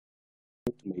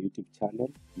to my YouTube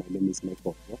channel. My name is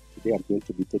Michael. Today I'm going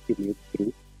to be taking you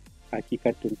through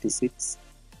ArchiCAD 26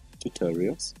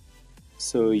 tutorials.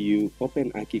 So you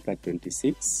open ArchiCAD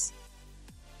 26,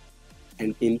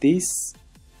 and in this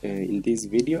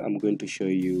video I'm going to show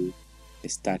you the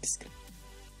start screen.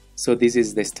 So this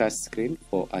is the start screen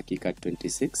for ArchiCAD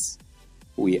 26.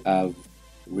 We have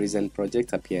recent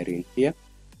projects appearing here.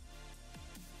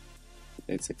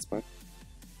 Let's expand.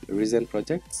 Recent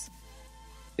projects,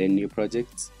 then new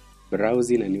projects,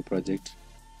 browsing a new project,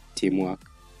 teamwork,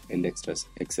 and extras,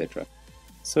 etc.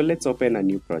 So let's open a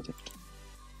new project.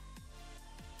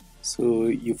 So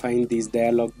you find this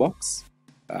dialog box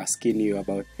asking you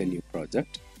about the new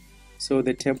project. So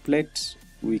the template,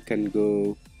 we can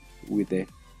go with the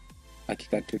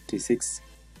ArchiCAD 26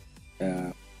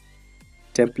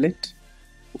 template.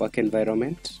 Work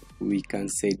environment, we can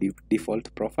say the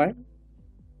default profile,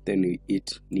 then we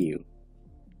hit new.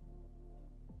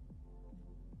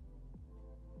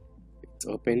 It's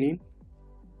opening.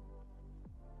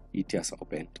 It has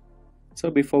opened. So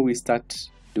before we start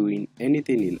doing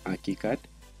anything in ArchiCAD,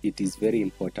 it is very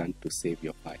important to save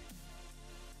your file.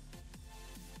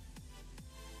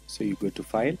 So you go to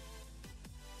File,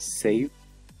 Save.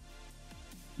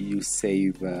 You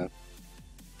save,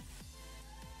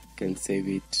 can save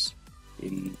it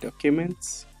in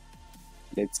Documents.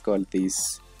 Let's call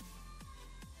this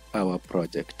our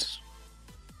project.